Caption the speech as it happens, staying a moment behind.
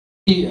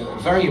A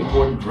very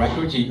important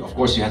record. Of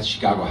course, you had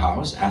Chicago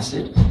House,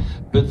 Acid,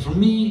 but for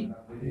me,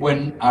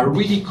 when I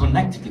really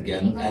connected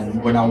again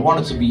and when I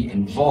wanted to be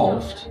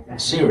involved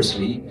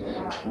seriously,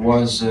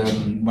 was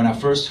when I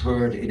first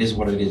heard "It Is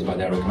What It Is" by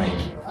Derek May.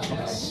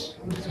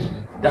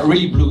 That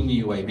really blew me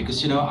away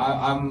because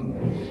I'm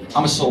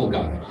a soul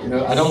guy.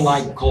 I don't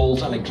like cold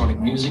electronic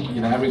music.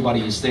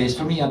 Everybody stays.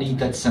 For me, I need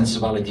that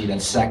sensuality,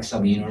 that sex. I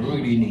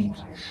really need.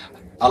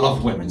 I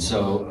love women,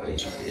 so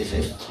if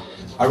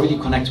I really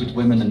connect with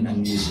women and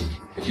music,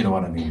 if you know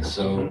what I mean.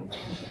 So,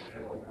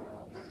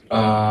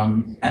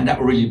 and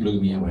that really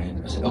blew me away.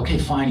 I said, okay,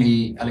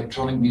 finally,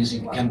 electronic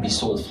music can be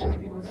soulful.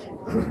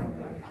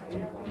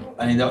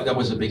 And that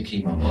was a big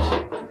key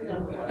moment.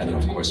 And then,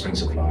 of course,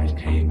 Strings of Life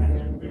came,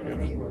 and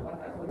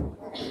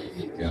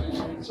yeah.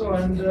 So,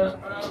 and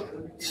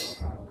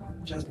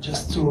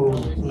just to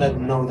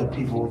let know the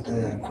people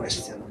the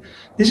question.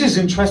 This is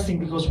interesting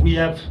because we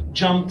have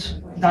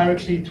jumped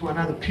directly to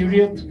another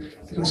period,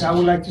 because I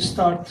would like to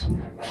start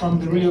from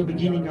the real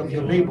beginning of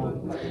your label,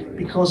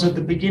 because at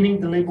the beginning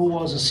the label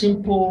was a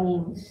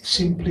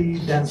simply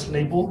dance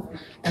label,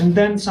 and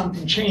then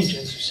something changed,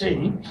 as you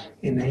say,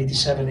 in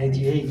 87,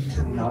 88,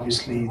 and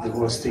obviously there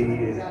was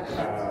the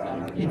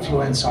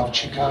influence of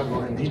Chicago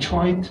and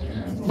Detroit,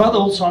 but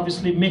also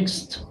obviously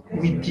mixed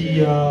with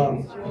the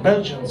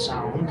Belgian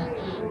sound.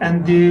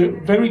 And the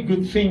very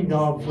good thing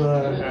of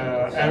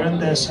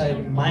R&S,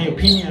 in my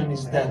opinion,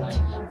 is that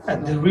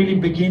at the really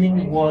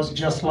beginning was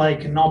just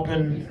like an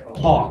open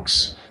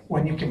box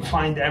when you can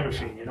find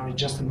everything,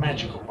 it's just a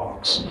magical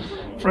box.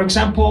 For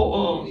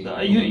example,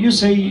 you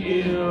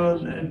say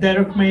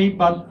Derek May,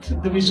 but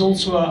there is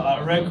also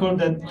a record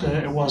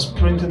that was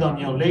printed on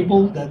your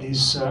label that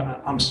is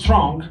I'm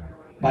Strong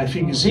by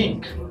Fingers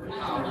Inc.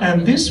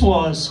 And this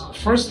was,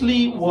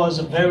 firstly, was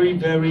a very,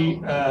 very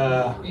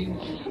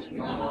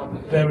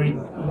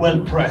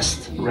well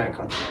pressed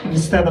record.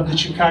 Instead of the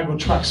Chicago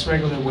Trucks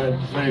record, they were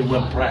very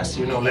well pressed.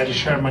 Larry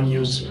Sherman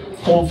used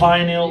all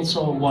vinyl,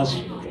 so it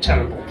was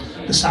terrible,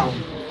 the sound.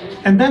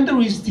 And then there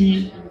is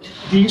the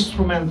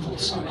instrumental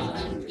side,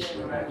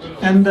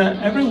 and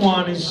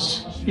everyone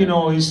is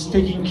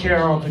taking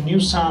care of a new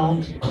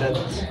sound that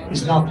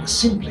is not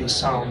simply a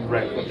sound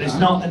record. It's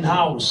not an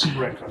house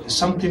record. It's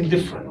something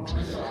different,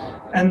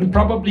 and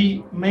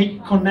probably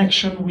make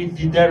connection with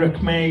the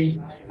Derek May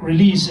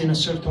release in a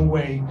certain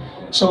way.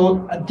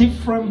 So a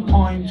different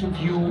point of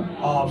view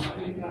of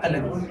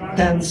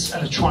dance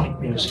electronic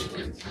music.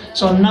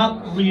 So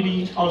not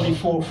really only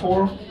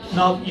 4/4,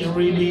 not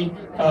really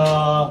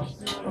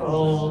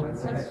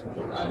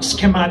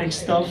schematic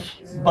stuff,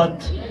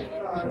 but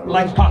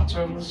like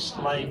patterns,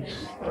 like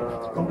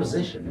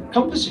composition.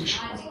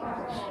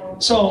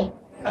 So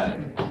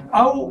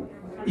how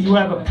you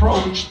have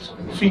approached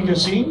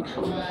Fingers Inc.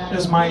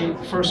 That's my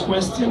first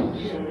question,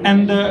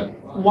 and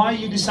why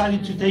you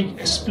decided to take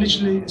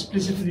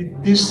explicitly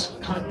this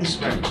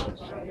record?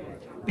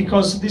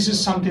 Because this is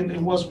something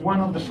that was one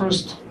of the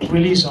first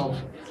release of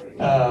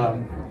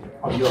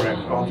your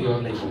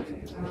label.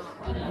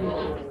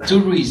 Two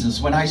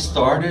reasons. When I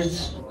started,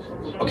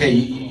 okay,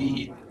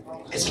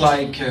 it's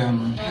like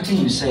how can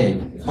you say?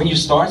 When you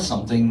start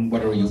something,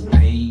 whether you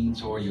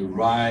paint or you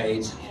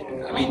write,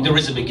 there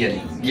is a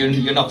beginning.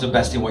 You're not the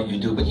best in what you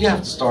do, but you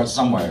have to start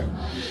somewhere.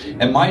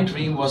 And my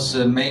dream was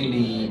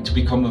mainly to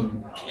become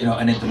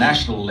an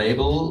international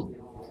label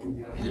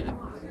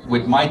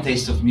with my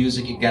taste of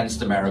music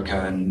against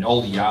America and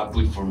all the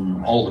output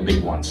from all the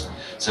big ones.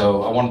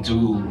 So I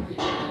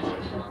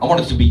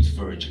wanted to beat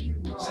Virgin.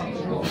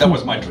 That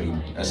was my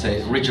dream. I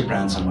say, Richard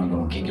Branson, I'm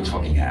gonna kick his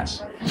fucking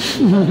ass.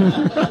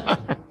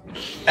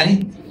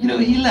 And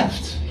he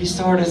left. He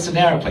started an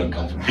airplane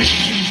company.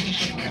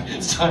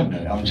 So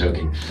I'm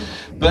joking.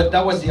 But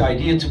that was the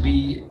idea, to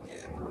be,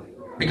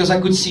 because I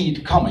could see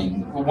it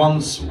coming.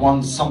 Once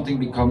something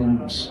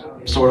becomes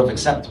sort of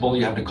acceptable,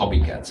 you have the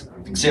copycat,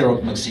 the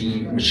Xerox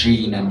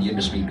machine, and the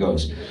industry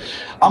goes.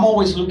 I'm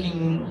always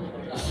looking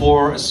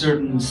for a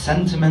certain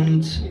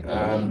sentiment.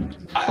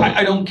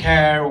 I don't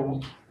care.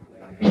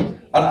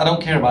 I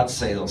don't care about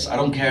sales. I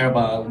don't care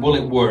about will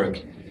it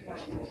work.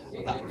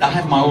 I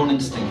have my own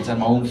instinct and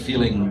my own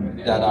feeling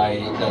that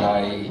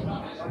I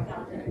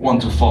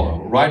want to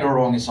follow. Right or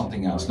wrong is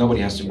something else.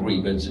 Nobody has to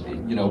agree, but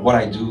what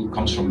I do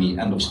comes from me.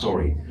 End of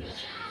story.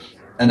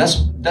 And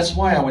that's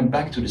why I went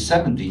back to the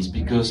 70s,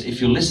 because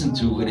if you listen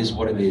to It Is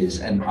What It Is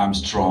and I'm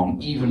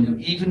Strong,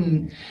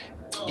 even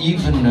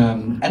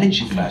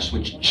Energy Flash,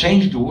 which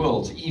changed the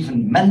world,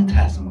 even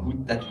Mentasm,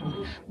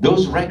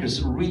 those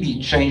records really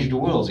changed the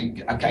world.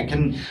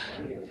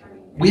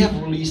 We have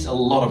released a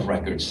lot of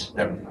records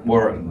that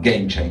were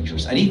game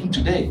changers, and even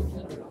today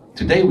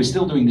we're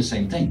still doing the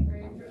same thing.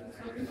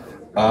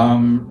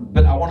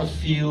 But I want to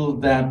feel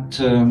that.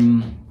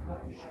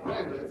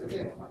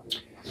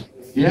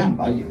 Yeah,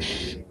 I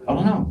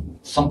don't know,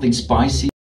 something spicy.